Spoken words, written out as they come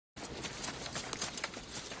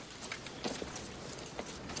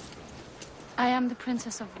I am the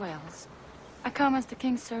Princess of Wales. I come as the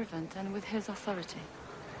king's servant and with his authority.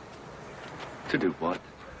 To do what?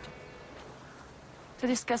 To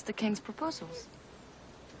discuss the king's proposals.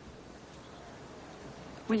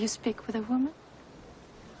 Will you speak with a woman?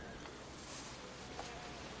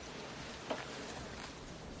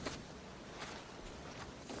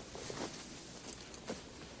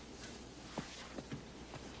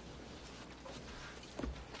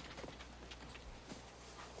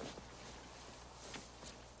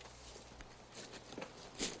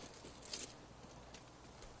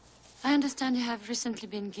 I understand you have recently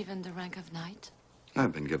been given the rank of knight.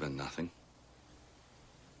 I've been given nothing.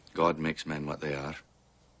 God makes men what they are.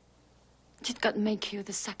 Did God make you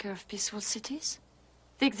the sacker of peaceful cities?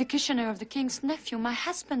 The executioner of the king's nephew, my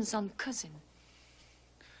husband's own cousin.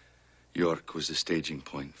 York was the staging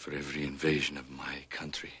point for every invasion of my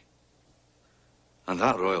country. And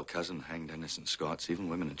that royal cousin hanged innocent Scots, even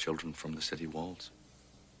women and children, from the city walls.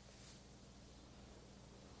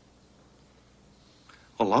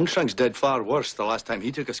 Well, Longshanks did far worse the last time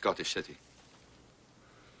he took a Scottish city.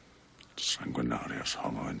 Sanguinarius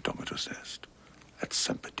homo indomitus est, et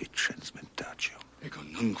sempedicens mentatium. Ego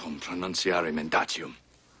nunquam pronunciare mentatium.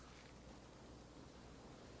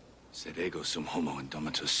 Sed ego sum homo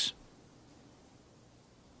indomitus.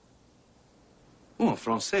 Ou en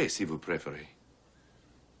français, si vous préférez.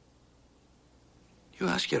 You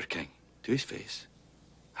ask your king, to his face.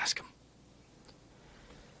 Ask him.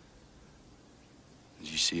 And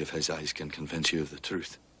you see if his eyes can convince you of the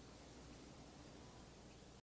truth.